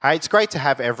Hey, it's great to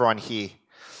have everyone here.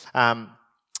 I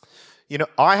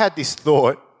had this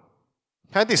thought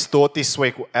this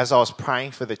week as I was praying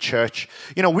for the church.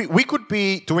 We could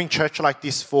be doing church like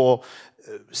this for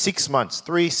 6 months,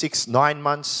 3, 6, 9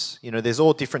 months. There's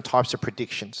all different types of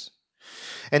predictions.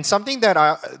 And something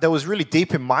that was really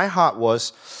deep in my heart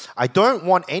was, I don't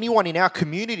want anyone in our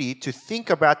community to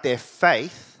think about their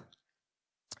faith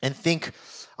and think,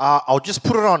 I'll just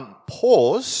put it on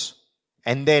pause,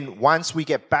 and then once we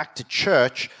get back to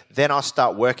church, then I'll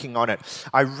start working on it.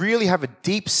 I really have a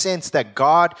deep sense that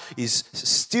God is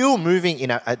still moving in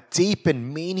a deep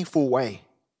and meaningful way,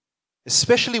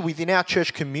 especially within our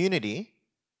church community,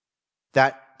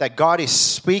 that God is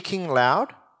speaking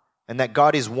loud and that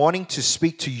God is wanting to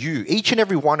speak to you, each and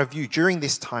every one of you, during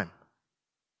this time.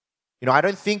 I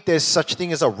don't think there's such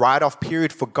thing as a write-off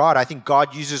period for God. I think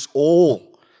God uses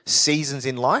all seasons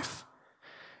in life,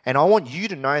 and I want you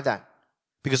to know that.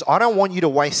 Because I don't want you to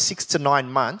waste 6 to 9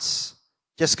 months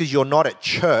just because you're not at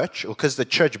church or because the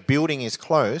church building is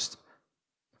closed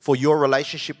for your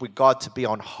relationship with God to be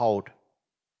on hold.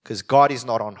 Because God is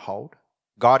not on hold.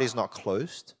 God is not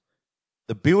closed.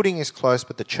 The building is closed,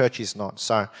 but the church is not.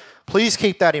 So please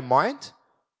keep that in mind.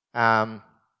 I'm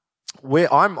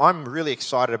really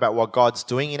excited about what God's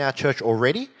doing in our church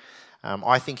already.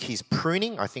 I think He's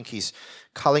pruning. I think He's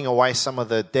culling away some of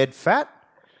the dead fat.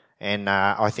 And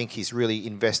I think He's really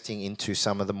investing into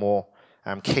some of the more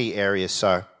key areas.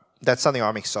 So that's something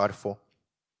I'm excited for.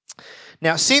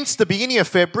 Now, since the beginning of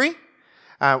February,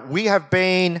 we have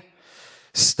been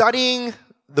studying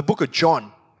the book of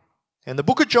John. And the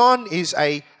book of John is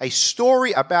a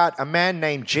story about a man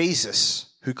named Jesus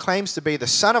who claims to be the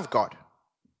Son of God.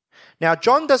 Now,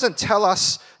 John doesn't tell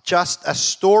us just a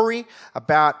story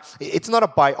it's not a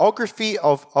biography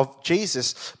of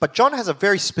Jesus, but John has a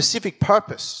very specific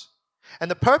purpose. And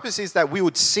the purpose is that we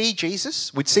would see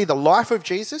Jesus, we'd see the life of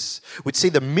Jesus, we'd see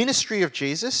the ministry of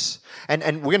Jesus, and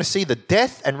we're going to see the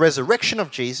death and resurrection of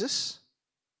Jesus.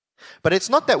 But it's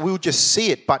not that we would just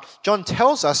see it, but John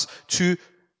tells us to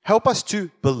help us to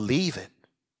believe it.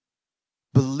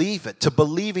 Believe it, to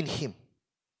believe in Him.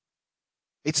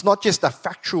 It's not just a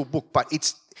factual book, but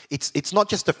it's not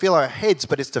just to fill our heads,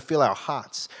 but it's to fill our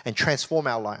hearts and transform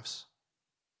our lives.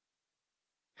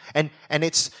 And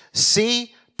it's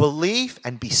see, believe,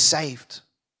 and be saved.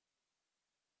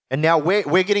 And now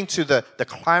we're getting to the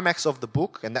climax of the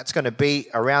book, and that's going to be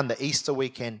around the Easter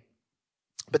weekend.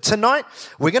 But tonight,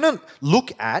 we're going to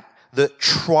look at the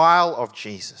trial of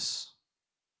Jesus.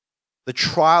 The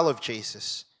trial of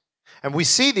Jesus. And we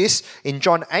see this in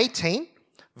John 18,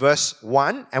 verse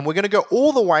 1, and we're going to go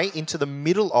all the way into the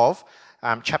middle of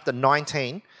chapter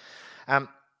 19.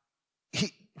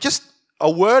 Just a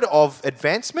word of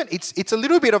advancement. It's a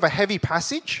little bit of a heavy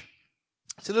passage.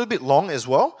 It's a little bit long as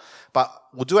well, but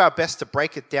we'll do our best to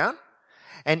break it down.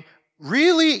 And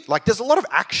really, there's a lot of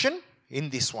action in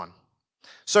this one.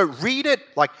 So read it,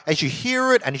 as you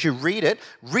hear it and as you read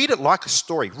it like a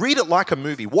story. Read it like a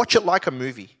movie. Watch it like a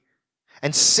movie.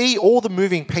 And see all the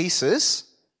moving pieces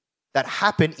that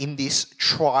happen in this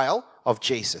trial of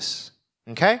Jesus.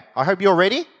 Okay? I hope you're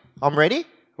ready. I'm ready.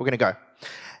 We're going to go.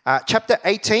 Chapter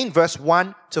 18, verse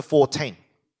 1 to 14.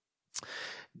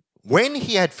 When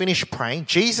he had finished praying,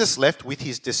 Jesus left with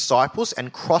his disciples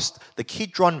and crossed the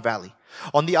Kidron Valley.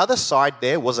 On the other side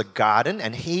there was a garden,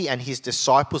 and he and his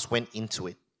disciples went into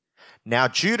it. Now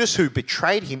Judas, who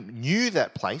betrayed him, knew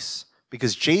that place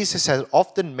because Jesus had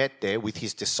often met there with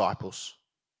his disciples.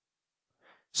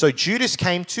 So Judas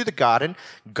came to the garden,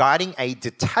 guiding a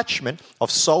detachment of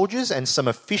soldiers and some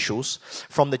officials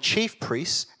from the chief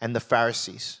priests and the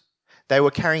Pharisees. They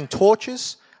were carrying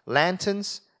torches,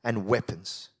 lanterns, and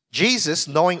weapons. Jesus,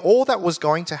 knowing all that was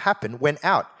going to happen, went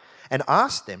out and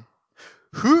asked them,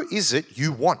 "Who is it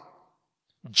you want?"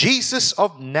 "Jesus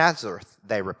of Nazareth,"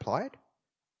 they replied.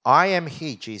 "I am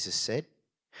he," Jesus said.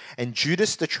 And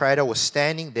Judas the traitor was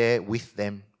standing there with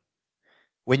them.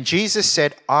 When Jesus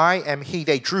said, "I am he,"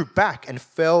 they drew back and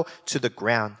fell to the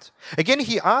ground. Again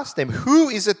he asked them, "Who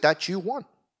is it that you want?"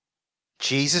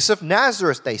 "Jesus of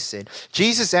Nazareth," they said.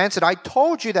 Jesus answered, "I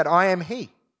told you that I am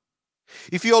he.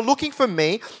 If you are looking for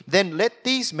me, then let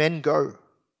these men go."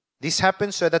 This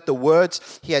happened so that the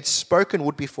words he had spoken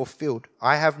would be fulfilled.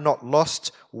 "I have not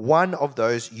lost one of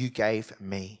those you gave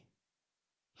me."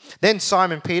 Then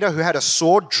Simon Peter, who had a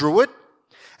sword, drew it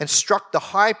and struck the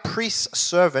high priest's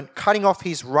servant, cutting off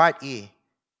his right ear.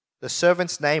 The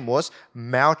servant's name was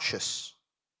Malchus.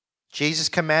 Jesus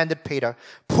commanded Peter,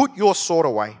 "Put your sword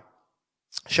away.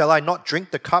 Shall I not drink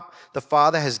the cup the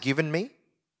Father has given me?"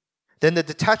 Then the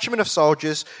detachment of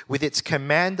soldiers with its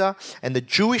commander and the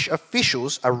Jewish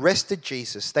officials arrested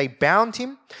Jesus. They bound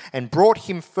him and brought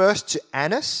him first to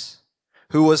Annas,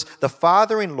 who was the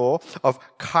father-in-law of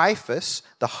Caiaphas,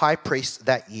 the high priest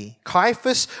that year.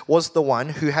 Caiaphas was the one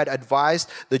who had advised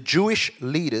the Jewish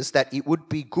leaders that it would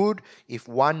be good if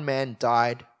one man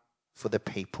died for the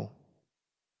people.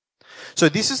 So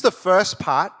this is the first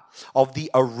part of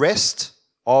the arrest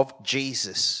of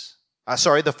Jesus.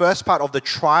 The first part of the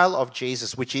trial of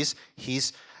Jesus, which is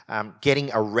his getting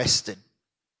arrested.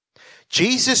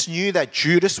 Jesus knew that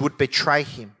Judas would betray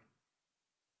him.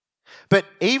 But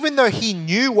even though he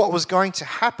knew what was going to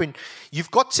happen,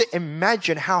 you've got to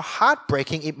imagine how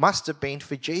heartbreaking it must have been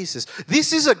for Jesus.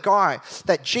 This is a guy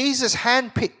that Jesus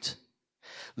handpicked,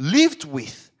 lived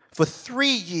with for 3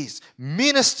 years,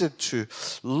 ministered to,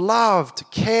 loved,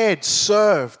 cared,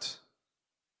 served,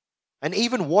 and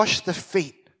even washed the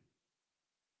feet.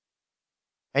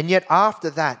 And yet after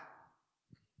that,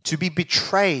 to be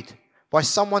betrayed by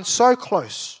someone so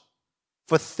close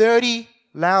for 30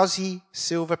 lousy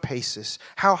silver pieces.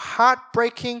 How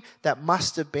heartbreaking that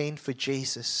must have been for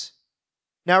Jesus.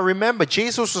 Now remember,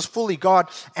 Jesus was fully God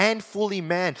and fully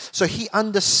man. So he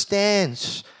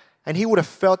understands, and he would have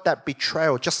felt that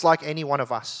betrayal just like any one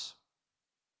of us.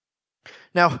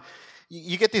 Now,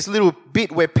 you get this little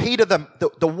bit where Peter,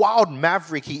 the wild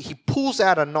maverick, he pulls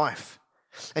out a knife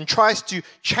and tries to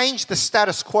change the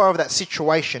status quo of that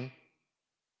situation,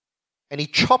 and he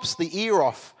chops the ear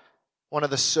off one of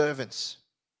the servants.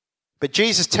 But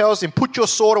Jesus tells him, "Put your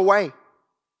sword away.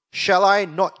 Shall I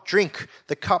not drink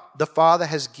the cup the Father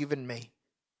has given me?"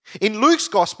 In Luke's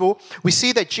gospel, we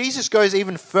see that Jesus goes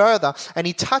even further and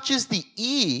he touches the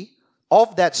ear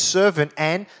of that servant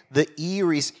and the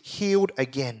ear is healed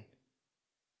again.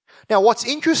 Now, what's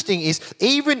interesting is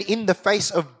even in the face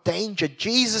of danger,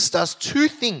 Jesus does two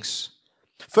things.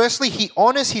 Firstly, he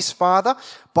honors his Father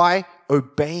by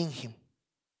obeying him.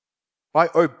 By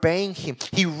obeying him.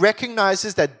 He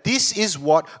recognizes that this is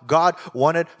what God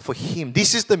wanted for him.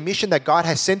 This is the mission that God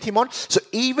has sent him on. So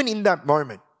even in that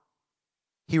moment,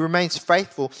 he remains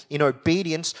faithful in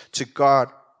obedience to God.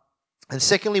 And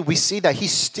secondly, we see that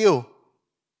he's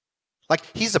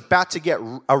about to get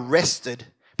arrested.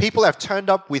 People have turned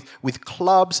up with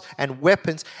clubs and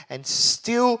weapons, and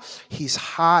still his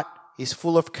heart is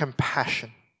full of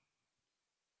compassion.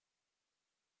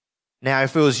 Now,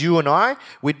 if it was you and I,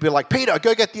 we'd be like, "Peter,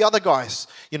 go get the other guys.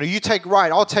 You take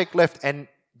right, I'll take left," and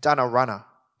done a runner.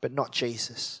 But not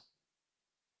Jesus.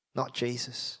 Not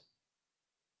Jesus.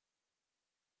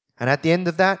 And at the end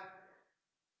of that,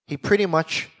 he pretty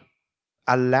much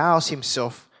allows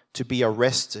himself to be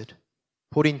arrested,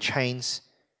 put in chains,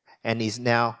 and is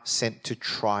now sent to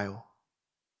trial.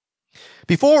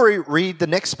 Before we read the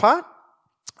next part,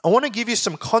 I want to give you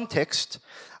some context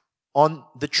on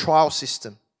the trial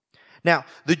system. Now,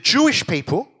 the Jewish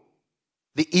people,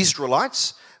 the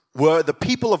Israelites, were the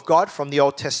people of God from the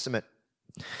Old Testament.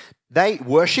 They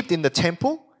worshipped in the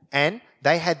temple, and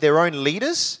they had their own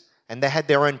leaders, and they had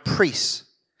their own priests.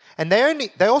 And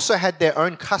they also had their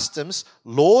own customs,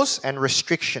 laws, and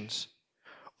restrictions.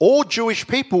 All Jewish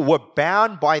people were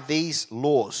bound by these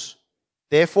laws.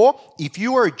 Therefore, if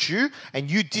you were a Jew and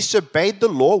you disobeyed the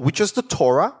law, which is the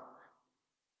Torah,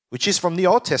 which is from the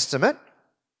Old Testament,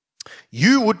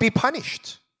 you would be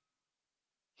punished.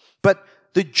 But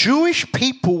the Jewish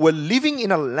people were living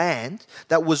in a land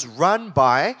that was run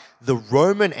by the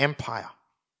Roman Empire.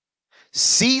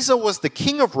 Caesar was the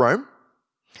king of Rome,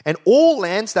 and all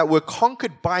lands that were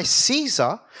conquered by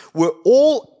Caesar were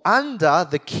all under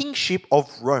the kingship of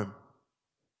Rome.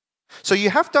 So you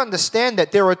have to understand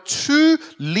that there are two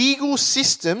legal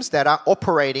systems that are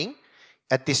operating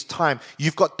at this time.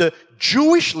 You've got the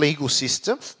Jewish legal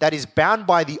system that is bound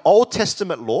by the Old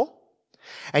Testament law,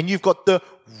 and you've got the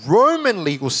Roman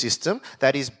legal system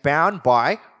that is bound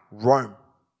by Rome,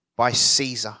 by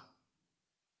Caesar.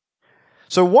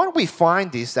 So what we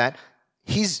find is that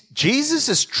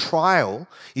Jesus' trial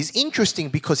is interesting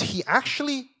because he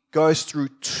actually goes through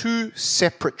two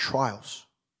separate trials.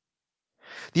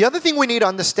 The other thing we need to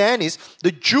understand is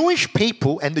the Jewish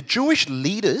people and the Jewish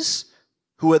leaders,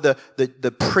 who are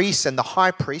the priests and the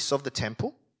high priests of the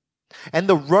temple, and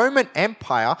the Roman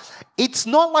Empire, it's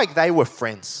not like they were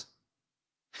friends.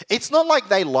 It's not like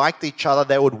they liked each other,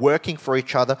 they were working for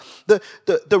each other.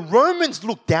 The Romans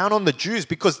looked down on the Jews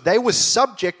because they were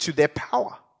subject to their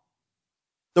power.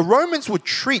 The Romans would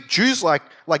treat Jews like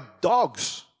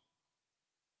dogs.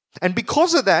 And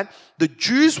because of that, the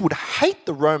Jews would hate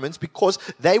the Romans because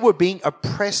they were being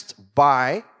oppressed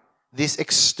by this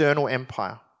external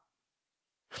empire.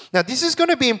 Now, this is going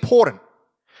to be important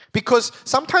Because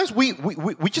sometimes we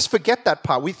just forget that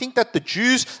part. We think that the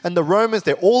Jews and the Romans,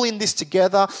 they're all in this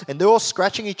together and they're all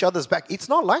scratching each other's back. It's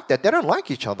not like that. They don't like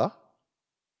each other.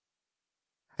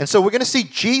 And so we're going to see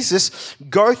Jesus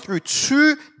go through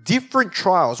two different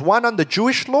trials. One under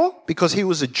Jewish law because he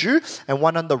was a Jew, and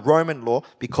one under Roman law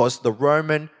because the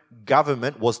Roman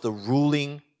government was the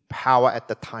ruling power at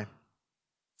the time.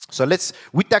 So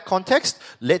with that context,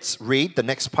 let's read the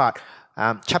next part.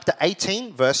 Chapter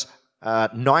 18, verse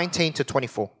 19 to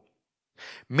 24.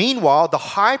 Meanwhile, the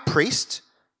high priest,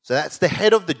 so that's the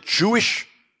head of the Jewish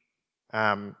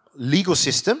legal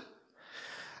system,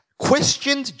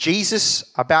 questioned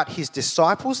Jesus about his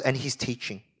disciples and his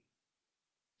teaching.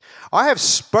 I have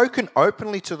spoken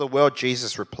openly to the world,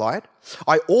 Jesus replied.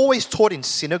 I always taught in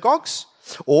synagogues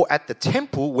or at the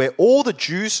temple where all the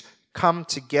Jews come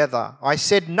together. I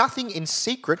said nothing in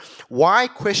secret. Why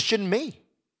question me?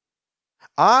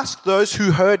 Ask those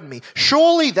who heard me.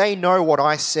 Surely they know what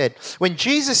I said. When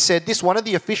Jesus said this, one of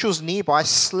the officials nearby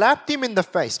slapped him in the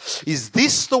face. Is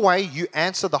this the way you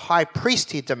answer the high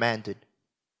priest? He demanded.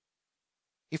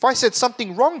 If I said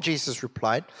something wrong, Jesus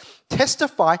replied,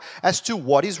 testify as to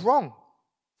what is wrong.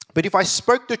 But if I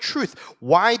spoke the truth,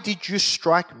 why did you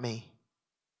strike me?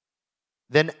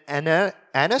 Then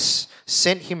Annas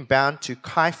sent him bound to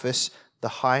Caiaphas, the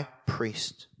high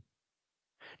priest.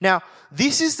 Now,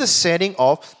 this is the setting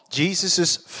of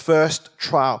Jesus' first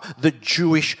trial, the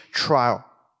Jewish trial.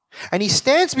 And he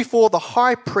stands before the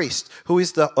high priest, who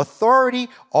is the authority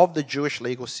of the Jewish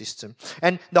legal system.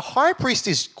 And the high priest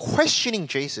is questioning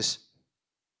Jesus.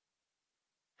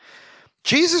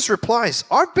 Jesus replies,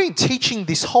 I've been teaching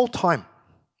this whole time.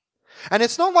 And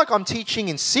it's not like I'm teaching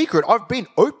in secret. I've been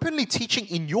openly teaching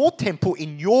in your temple,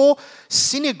 in your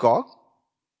synagogue.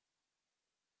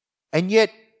 And yet,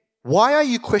 why are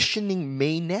you questioning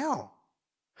me now?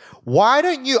 Why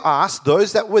don't you ask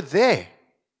those that were there?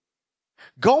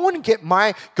 Go and get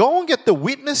the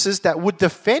witnesses that would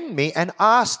defend me and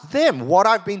ask them what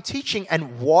I've been teaching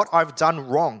and what I've done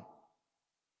wrong.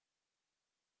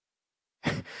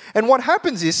 And what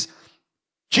happens is,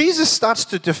 Jesus starts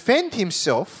to defend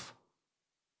himself,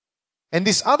 and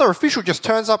this other official just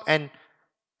turns up and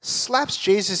slaps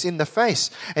Jesus in the face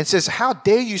and says, how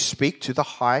dare you speak to the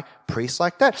high priest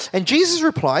like that? And Jesus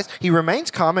replies, he remains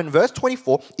calm in verse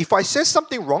 24, if I say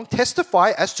something wrong,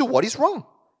 testify as to what is wrong.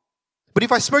 But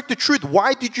if I spoke the truth,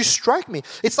 why did you strike me?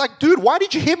 It's like, dude, why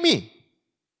did you hit me?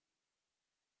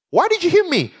 Why did you hit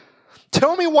me?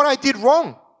 Tell me what I did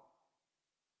wrong.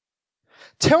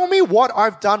 Tell me what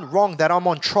I've done wrong that I'm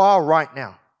on trial right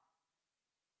now.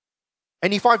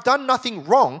 And if I've done nothing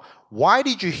wrong, why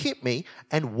did you hit me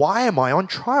and why am I on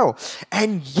trial?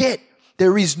 And yet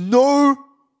there is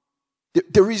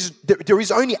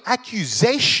only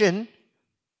accusation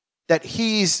that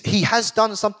he has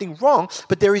done something wrong,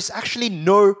 but there is actually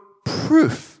no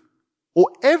proof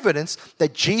or evidence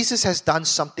that Jesus has done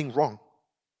something wrong.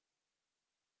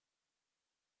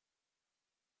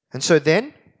 And so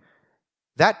then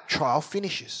that trial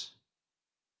finishes.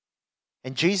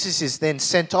 And Jesus is then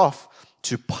sent off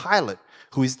to Pilate,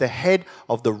 who is the head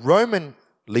of the Roman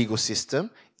legal system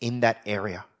in that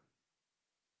area.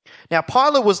 Now,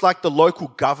 Pilate was like the local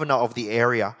governor of the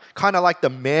area, kind of like the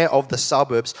mayor of the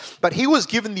suburbs, but he was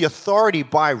given the authority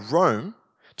by Rome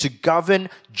to govern,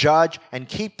 judge, and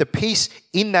keep the peace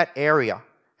in that area.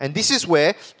 And this is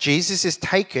where Jesus is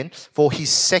taken for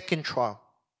his second trial.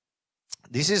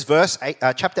 This is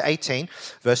chapter 18,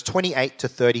 verse 28 to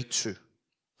 32.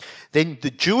 Then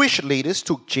the Jewish leaders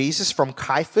took Jesus from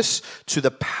Caiaphas to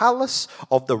the palace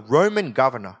of the Roman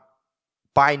governor.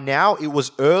 By now it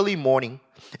was early morning,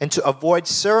 and to avoid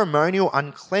ceremonial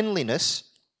uncleanliness,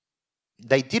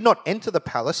 they did not enter the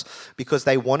palace because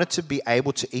they wanted to be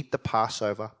able to eat the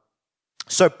Passover.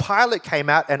 So Pilate came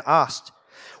out and asked,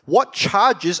 what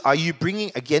charges are you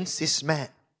bringing against this man?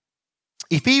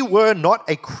 If he were not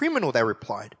a criminal, they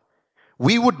replied,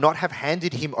 we would not have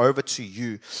handed him over to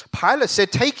you. Pilate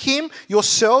said, take him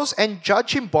yourselves and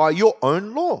judge him by your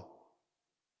own law.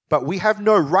 But we have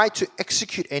no right to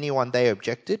execute anyone, they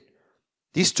objected.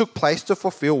 This took place to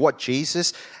fulfill what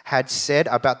Jesus had said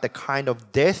about the kind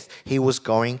of death he was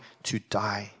going to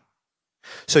die.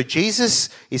 So Jesus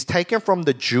is taken from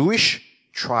the Jewish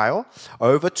trial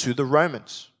over to the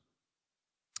Romans.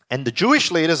 And the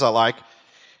Jewish leaders are like,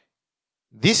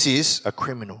 this is a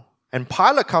criminal. And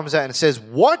Pilate comes out and says,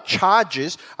 what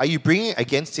charges are you bringing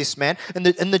against this man? And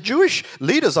the Jewish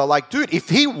leaders are like, dude, if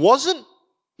he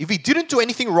didn't do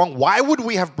anything wrong, why would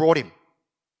we have brought him?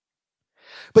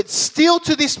 But still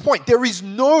to this point, there is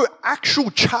no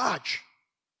actual charge.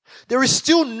 There is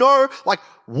still no,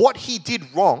 what he did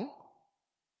wrong.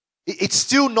 It's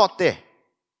still not there.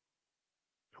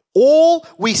 All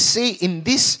we see in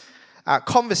this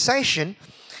conversation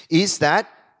is that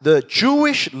the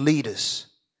Jewish leaders,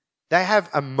 they have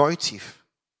a motive.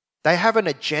 They have an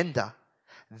agenda.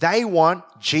 They want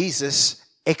Jesus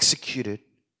executed.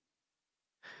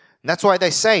 And that's why they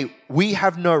say, we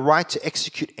have no right to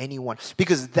execute anyone.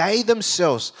 Because they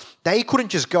themselves, they couldn't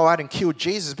just go out and kill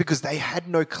Jesus because they had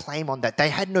no claim on that. They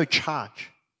had no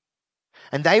charge.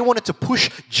 And they wanted to push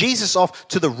Jesus off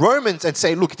to the Romans and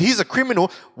say, look, he's a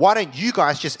criminal. Why don't you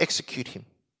guys just execute him?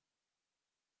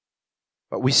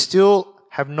 But we still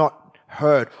have not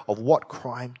heard of what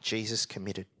crime Jesus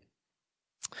committed.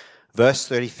 Verse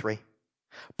 33.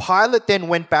 Pilate then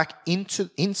went back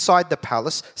inside the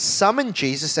palace, summoned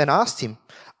Jesus and asked him,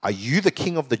 "Are you the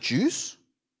king of the Jews?"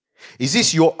 "Is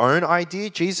this your own idea?"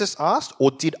 Jesus asked, "or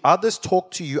did others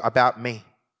talk to you about me?"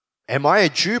 "Am I a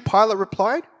Jew?" Pilate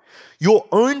replied. "Your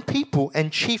own people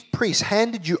and chief priests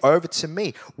handed you over to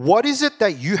me. What is it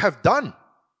that you have done?"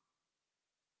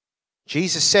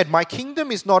 Jesus said, "My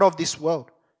kingdom is not of this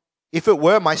world. If it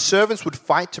were, my servants would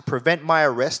fight to prevent my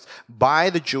arrest by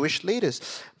the Jewish leaders.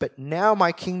 But now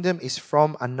my kingdom is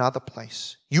from another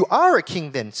place." "You are a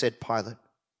king then," said Pilate.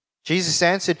 Jesus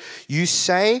answered, "You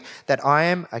say that I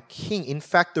am a king. In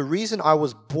fact, the reason I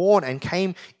was born and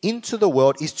came into the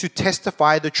world is to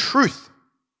testify the truth.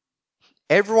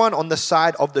 Everyone on the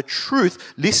side of the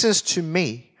truth listens to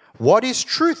me." "What is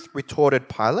truth?" retorted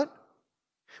Pilate.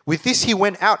 With this, he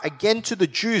went out again to the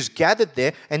Jews gathered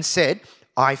there and said,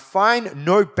 "I find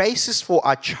no basis for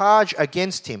a charge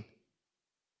against him.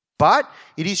 But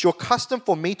it is your custom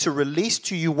for me to release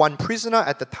to you one prisoner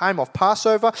at the time of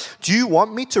Passover. Do you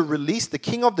want me to release the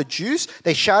king of the Jews?"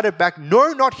 They shouted back,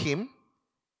 "No, not him.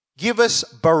 Give us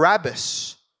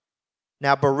Barabbas."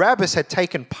 Now Barabbas had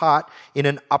taken part in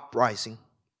an uprising.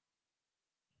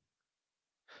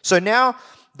 So now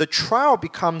the trial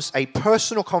becomes a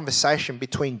personal conversation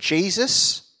between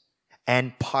Jesus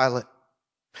and Pilate.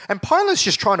 And Pilate's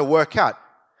just trying to work out,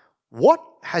 what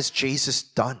has Jesus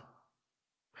done?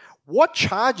 What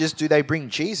charges do they bring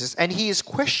Jesus? And he is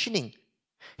questioning.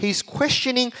 He's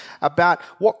questioning about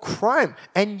what crime,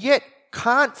 and yet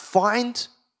can't find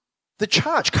the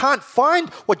charge, can't find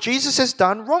what Jesus has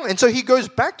done wrong. And so he goes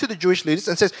back to the Jewish leaders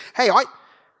and says, "Hey,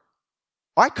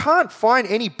 I can't find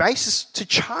any basis to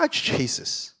charge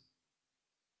Jesus.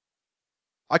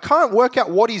 I can't work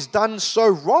out what he's done so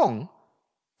wrong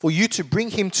for you to bring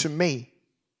him to me."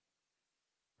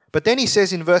 But then he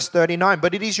says in verse 39,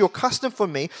 "But it is your custom for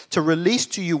me to release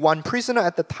to you one prisoner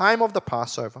at the time of the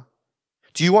Passover.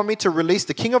 Do you want me to release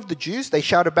the king of the Jews?" They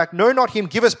shouted back, "No, not him.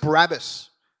 Give us Barabbas."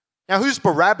 Now, who's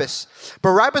Barabbas?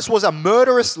 Barabbas was a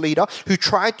murderous leader who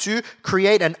tried to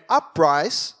create an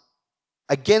uprising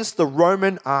against the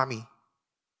Roman army.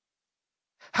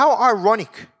 How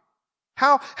ironic.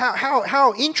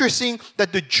 How interesting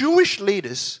that the Jewish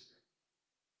leaders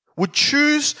would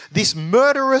choose this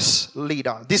murderous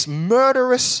leader, this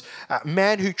murderous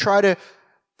man who tried to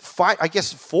fight, I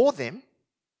guess, for them,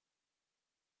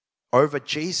 over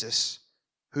Jesus,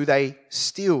 who they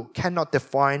still cannot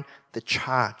define the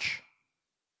charge.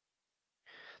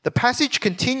 The passage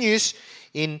continues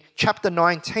in chapter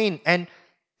 19, and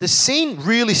the scene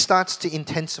really starts to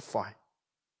intensify.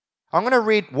 I'm going to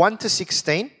read 1 to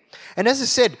 16, and as I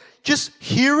said, just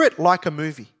hear it like a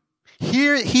movie.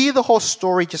 Hear the whole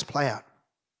story just play out.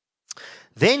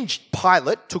 "Then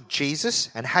Pilate took Jesus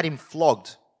and had him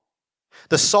flogged.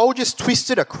 The soldiers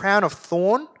twisted a crown of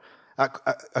thorns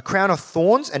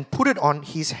and put it on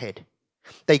his head.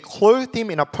 They clothed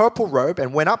him in a purple robe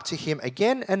and went up to him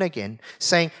again and again,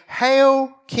 saying,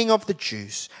 'Hail, King of the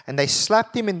Jews!' And they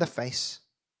slapped him in the face.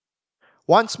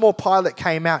 Once more Pilate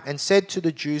came out and said to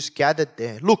the Jews gathered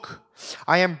there, 'Look,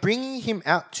 I am bringing him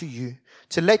out to you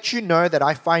to let you know that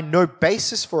I find no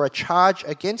basis for a charge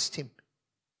against him.'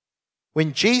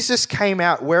 When Jesus came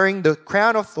out wearing the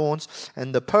crown of thorns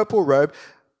and the purple robe,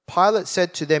 Pilate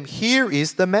said to them, 'Here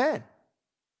is the man.'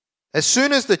 As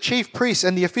soon as the chief priests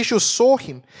and the officials saw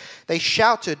him, they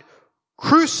shouted,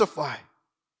 'Crucify!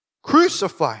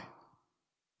 Crucify!'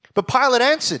 But Pilate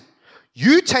answered,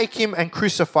 'You take him and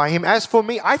crucify him. As for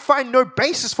me, I find no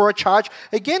basis for a charge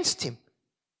against him.'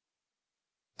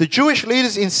 The Jewish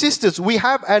leaders insisted, 'We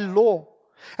have a law,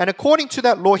 and according to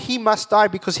that law, he must die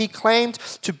because he claimed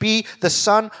to be the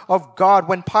Son of God.'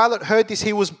 When Pilate heard this,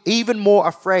 he was even more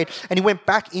afraid, and he went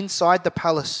back inside the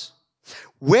palace.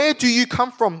 'Where do you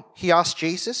come from?' he asked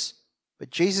Jesus. But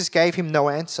Jesus gave him no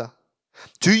answer.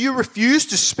 'Do you refuse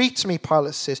to speak to me?'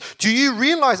 Pilate says. 'Do you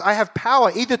realize I have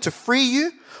power either to free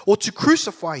you or to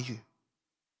crucify you?'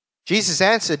 Jesus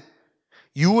answered,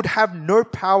 'You would have no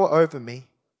power over me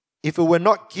if it were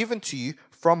not given to you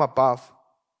from above.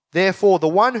 Therefore, the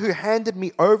one who handed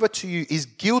me over to you is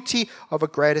guilty of a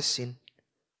greater sin."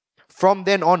 From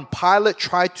then on, Pilate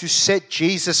tried to set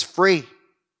Jesus free.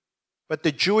 But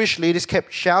the Jewish leaders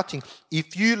kept shouting,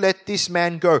 "If you let this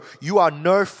man go, you are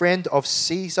no friend of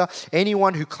Caesar.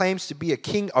 Anyone who claims to be a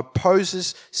king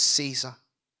opposes Caesar."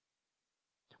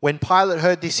 When Pilate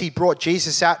heard this, he brought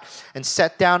Jesus out and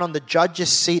sat down on the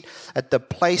judge's seat at the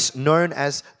place known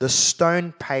as the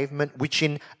stone pavement, which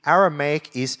in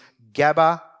Aramaic is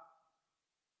Gabbatha.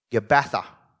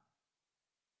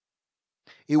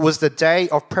 It was the day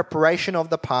of preparation of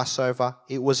the Passover.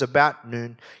 It was about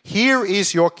noon. "Here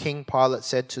is your king," Pilate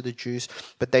said to the Jews.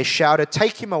 But they shouted,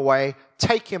 take him away,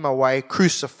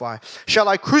 crucify." "Shall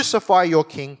I crucify your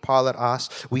king?" Pilate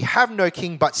asked. "We have no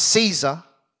king but Caesar,"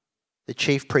 the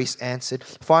chief priests answered.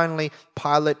 Finally,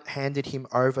 Pilate handed him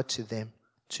over to them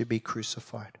to be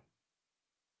crucified.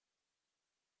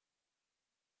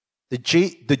 The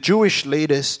Jewish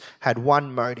leaders had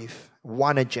one motive,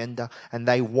 one agenda, and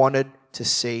they wanted to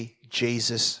see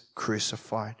Jesus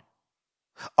crucified.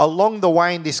 Along the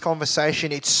way in this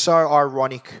conversation, it's so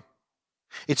ironic.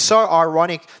 It's so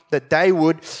ironic that they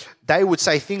would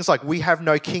say things like, "We have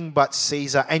no king but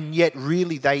Caesar," and yet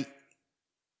really they're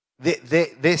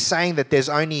saying that there's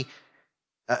only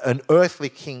an earthly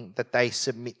king that they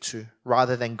submit to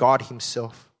rather than God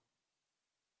himself.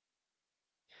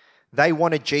 They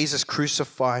wanted Jesus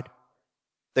crucified,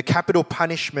 the capital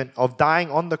punishment of dying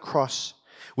on the cross,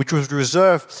 which was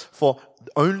reserved for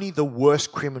only the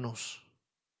worst criminals.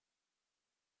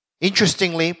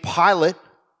 Interestingly, Pilate,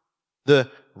 the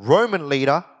Roman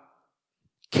leader,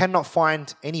 cannot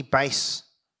find any basis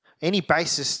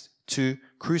to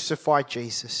crucify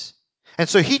Jesus. And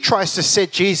so he tries to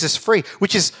set Jesus free,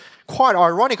 which is quite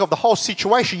ironic of the whole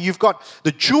situation. You've got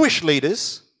the Jewish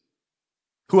leaders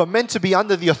who are meant to be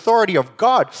under the authority of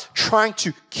God trying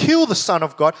to kill the Son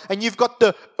of God, and you've got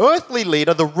the earthly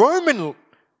leader, the Roman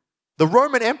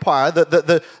Empire,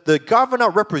 the governor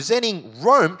representing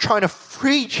Rome, trying to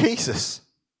free Jesus.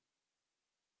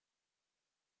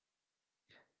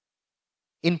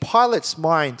 In Pilate's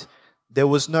mind, there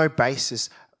was no basis,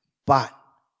 but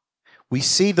we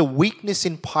see the weakness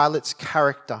in Pilate's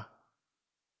character,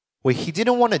 where he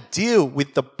didn't want to deal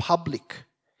with the public.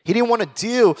 He didn't want to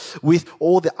deal with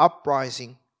all the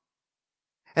uprising.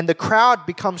 And the crowd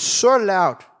becomes so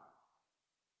loud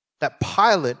that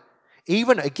Pilate,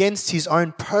 even against his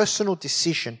own personal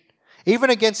decision, even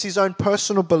against his own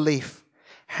personal belief,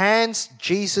 hands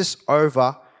Jesus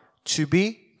over to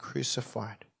be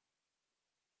crucified.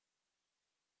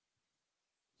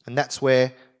 And that's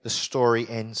where the story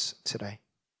ends today.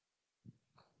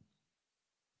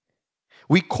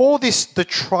 We call this the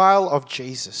trial of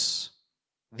Jesus,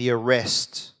 the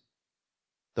arrest,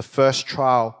 the first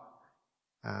trial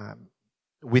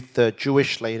with the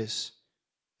Jewish leaders,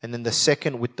 and then the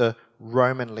second with the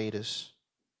Roman leaders,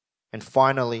 and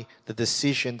finally the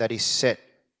decision that is set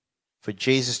for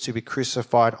Jesus to be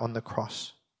crucified on the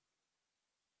cross.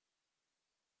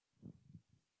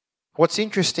 What's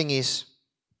interesting is,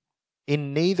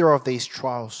 in neither of these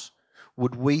trials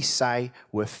would we say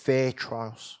were fair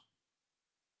trials.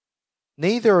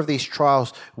 Neither of these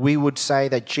trials we would say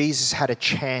that Jesus had a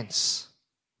chance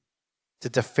to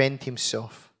defend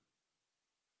himself.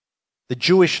 The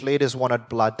Jewish leaders wanted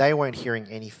blood. They weren't hearing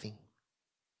anything.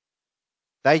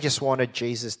 They just wanted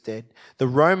Jesus dead. The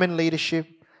Roman leadership,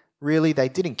 really, they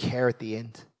didn't care at the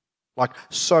end. Like,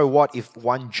 so what if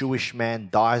one Jewish man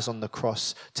dies on the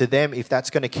cross? To them, if that's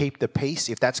going to keep the peace,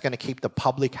 if that's going to keep the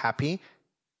public happy,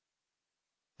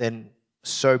 then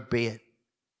so be it.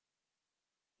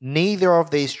 Neither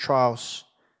of these trials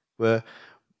were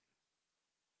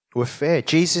fair.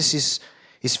 Jesus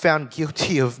is found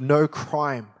guilty of no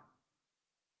crime,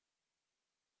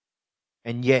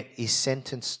 and yet is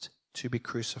sentenced to be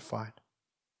crucified.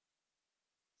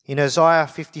 In Isaiah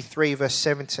 53 verse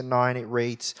 7 to 9 it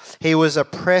reads, "He was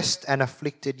oppressed and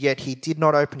afflicted, yet he did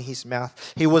not open his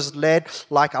mouth. He was led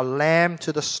like a lamb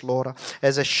to the slaughter.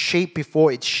 As a sheep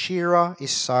before its shearer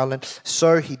is silent,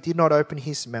 so he did not open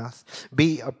his mouth.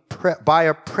 By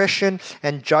oppression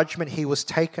and judgment he was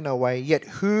taken away. Yet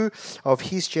who of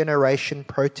his generation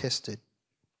protested?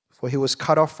 For he was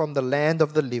cut off from the land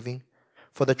of the living.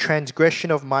 For the transgression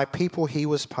of my people he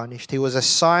was punished. He was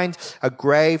assigned a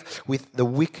grave with the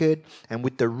wicked and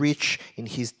with the rich in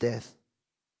his death.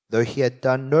 Though he had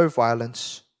done no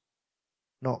violence,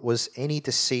 not was any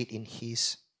deceit in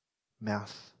his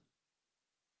mouth."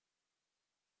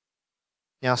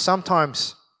 Now,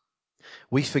 sometimes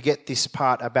we forget this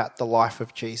part about the life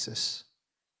of Jesus.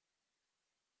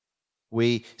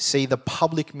 We see the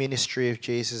public ministry of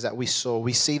Jesus that we saw.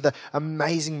 We see the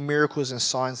amazing miracles and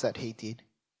signs that he did.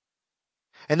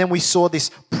 And then we saw this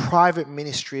private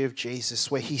ministry of Jesus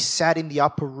where he sat in the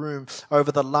upper room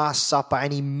over the Last Supper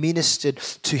and he ministered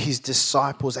to his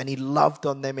disciples and he loved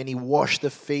on them and he washed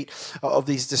the feet of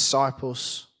these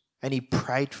disciples and he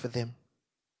prayed for them.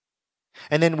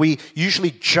 And then we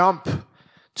usually jump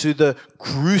to the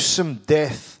gruesome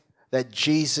death that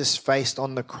Jesus faced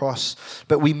on the cross,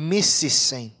 but we miss this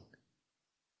scene.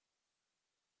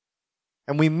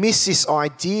 And we miss this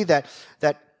idea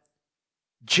that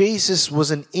Jesus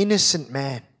was an innocent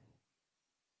man.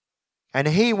 And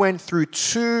he went through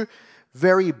two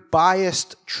very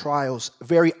biased trials,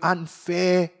 very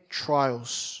unfair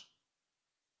trials,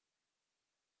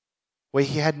 where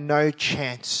he had no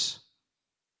chance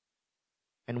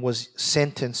and was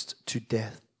sentenced to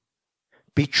death,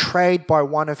 betrayed by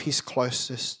one of his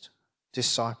closest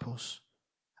disciples,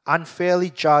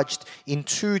 unfairly judged in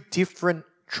two different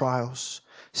trials,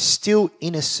 still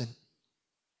innocent,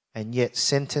 and yet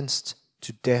sentenced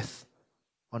to death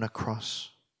on a cross.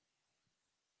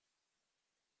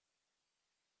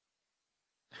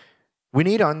 We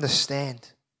need to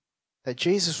understand that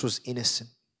Jesus was innocent.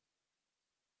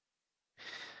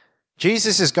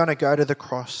 Jesus is going to go to the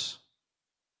cross,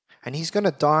 and he's going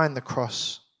to die on the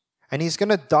cross, and he's going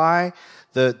to die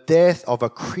the death of a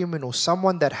criminal,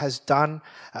 someone that has done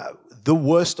the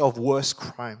worst of worst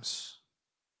crimes.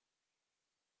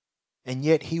 And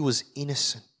yet he was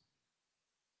innocent.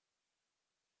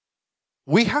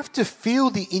 We have to feel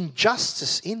the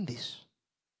injustice in this.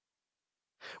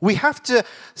 We have to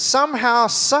somehow,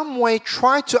 some way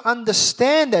try to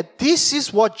understand that this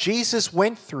is what Jesus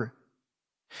went through.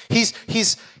 His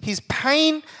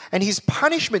pain and his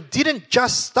punishment didn't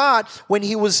just start when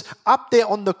he was up there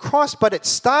on the cross, but it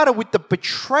started with the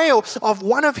betrayal of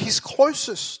one of his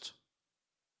closest.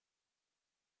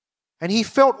 And he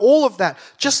felt all of that,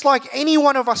 just like any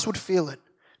one of us would feel it,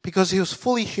 because he was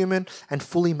fully human and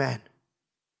fully man.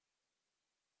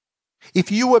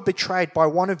 If you were betrayed by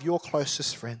one of your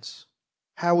closest friends,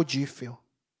 how would you feel?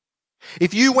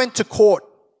 If you went to court,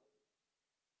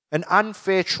 an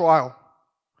unfair trial,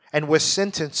 and were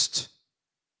sentenced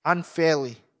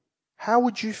unfairly, how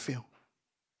would you feel?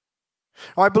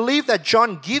 I believe that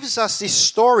John gives us this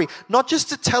story not just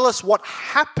to tell us what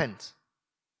happened,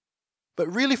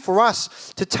 but really for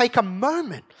us to take a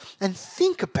moment and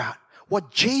think about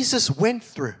what Jesus went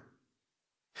through.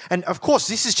 And of course,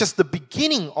 this is just the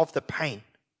beginning of the pain,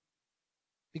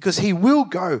 because he will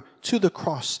go to the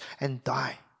cross and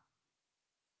die.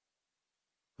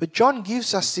 But John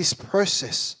gives us this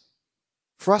process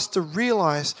for us to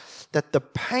realize that the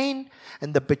pain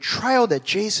and the betrayal that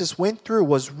Jesus went through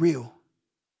was real,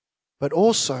 but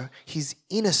also his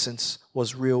innocence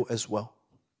was real as well.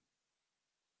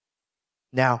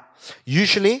 Now,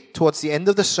 usually towards the end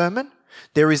of the sermon,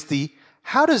 there is the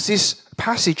 "how does this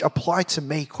passage apply to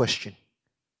me?" question.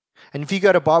 And if you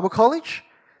go to Bible college,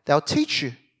 they'll teach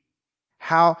you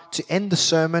how to end the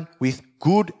sermon with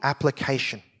good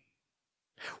application.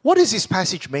 What does this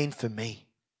passage mean for me?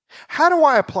 How do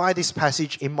I apply this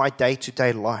passage in my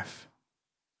day-to-day life?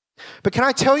 But can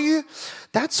I tell you,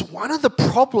 that's one of the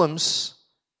problems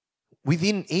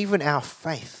within even our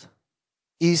faith,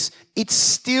 is it's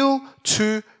still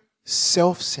too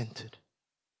self-centered.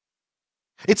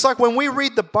 It's like when we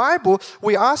read the Bible,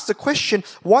 we ask the question,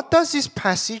 what does this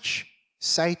passage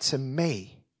say to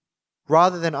me?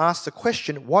 Rather than ask the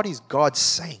question, what is God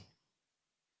saying?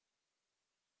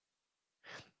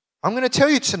 I'm going to tell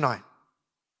you tonight,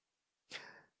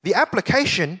 the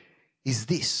application is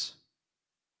this: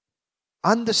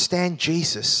 understand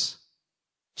Jesus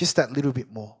just that little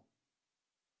bit more.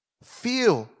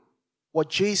 Feel what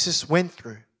Jesus went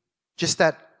through just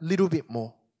that little bit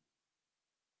more.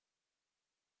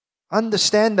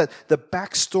 Understand that the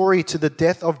backstory to the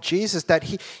death of Jesus, that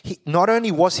he not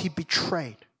only was he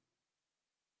betrayed,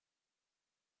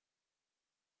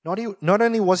 not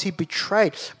only was he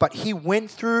betrayed, but he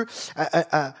went through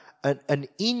an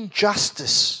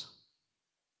injustice,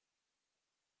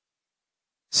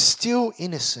 still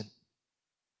innocent,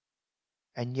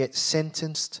 and yet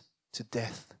sentenced to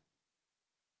death.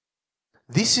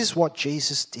 This is what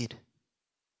Jesus did.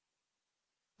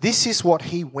 This is what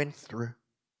he went through.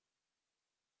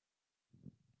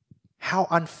 How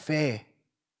unfair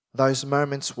those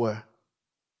moments were.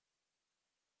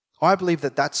 I believe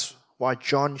that that's why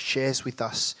John shares with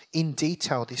us in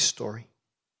detail this story.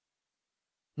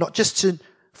 Not just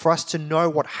for us to know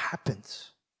what happened,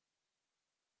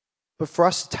 but for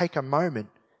us to take a moment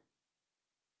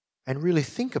and really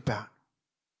think about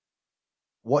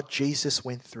what Jesus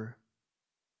went through.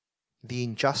 the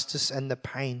injustice and the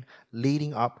pain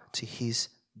leading up to his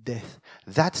death.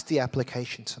 That's the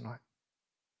application tonight.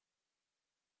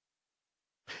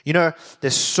 You know,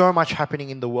 there's so much happening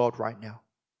in the world right now.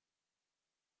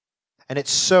 And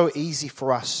it's so easy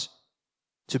for us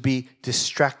to be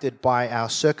distracted by our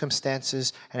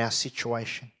circumstances and our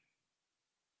situation.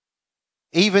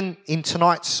 Even in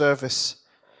tonight's service,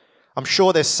 I'm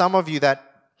sure there's some of you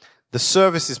that the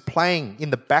service is playing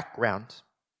in the background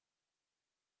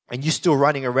and you're still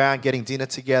running around getting dinner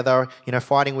together,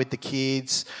 fighting with the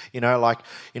kids,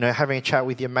 having a chat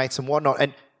with your mates and whatnot.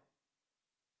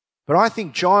 But I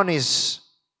think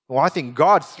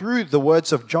God, through the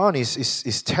words of John,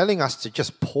 is telling us to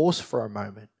just pause for a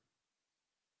moment.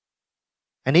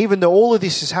 And even though all of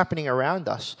this is happening around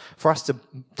us, for us to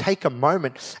take a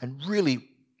moment and really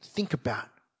think about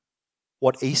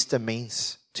what Easter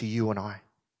means to you and I.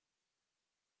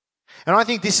 And I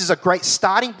think this is a great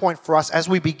starting point for us as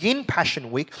we begin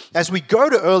Passion Week, as we go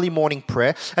to early morning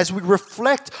prayer, as we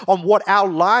reflect on what our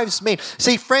lives mean.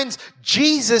 See, friends,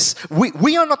 Jesus,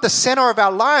 we are not the center of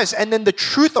our lives, and then the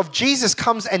truth of Jesus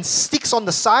comes and sticks on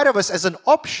the side of us as an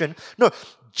option. No,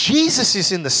 Jesus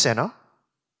is in the center.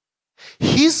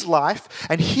 His life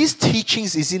and his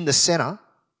teachings is in the center,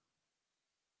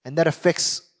 and that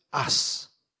affects us.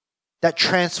 That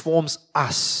transforms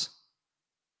us.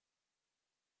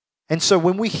 And so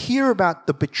when we hear about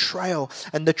the betrayal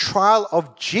and the trial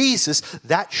of Jesus,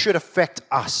 that should affect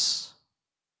us.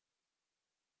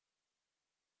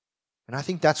 And I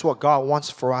think that's what God wants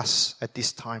for us at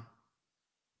this time.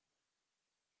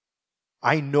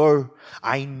 I know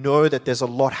that there's a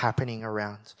lot happening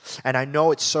around. And I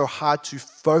know it's so hard to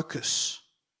focus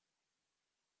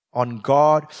on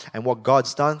God and what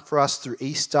God's done for us through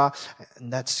Easter,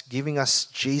 and that's giving us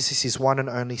Jesus, his one and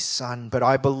only Son. But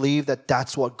I believe that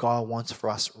that's what God wants for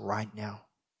us right now.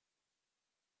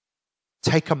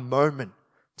 Take a moment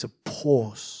to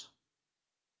pause.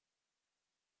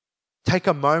 Take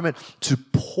a moment to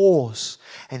pause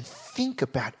and think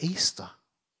about Easter.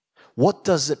 What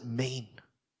does it mean?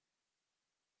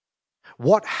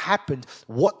 What happened?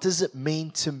 What does it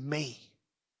mean to me?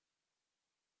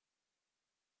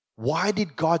 Why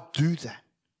did God do that?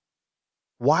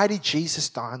 Why did Jesus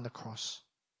die on the cross?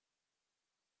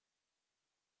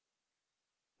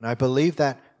 And I believe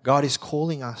that God is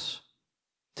calling us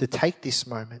to take this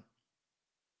moment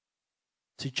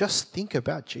to just think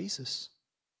about Jesus.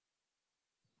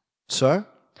 So,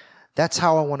 that's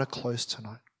how I want to close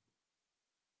tonight.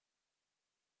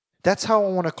 That's how I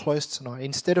want to close tonight.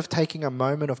 Instead of taking a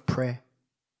moment of prayer,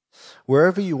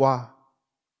 wherever you are,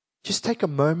 just take a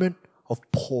moment of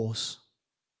pause.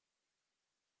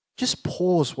 Just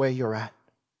pause where you're at.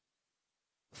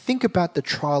 Think about the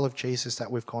trial of Jesus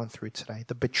that we've gone through today,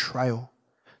 the betrayal,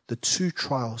 the two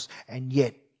trials, and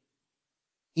yet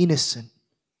innocent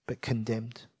but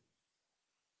condemned.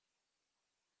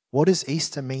 What does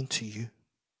Easter mean to you?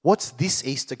 What's this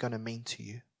Easter going to mean to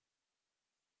you?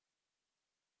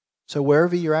 So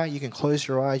wherever you're at, you can close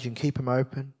your eyes, you can keep them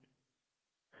open.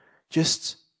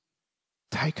 Just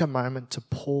take a moment to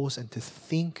pause and to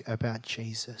think about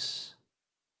Jesus.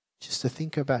 Just to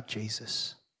think about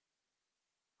Jesus.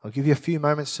 I'll give you a few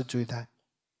moments to do that.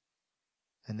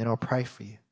 And then I'll pray for you.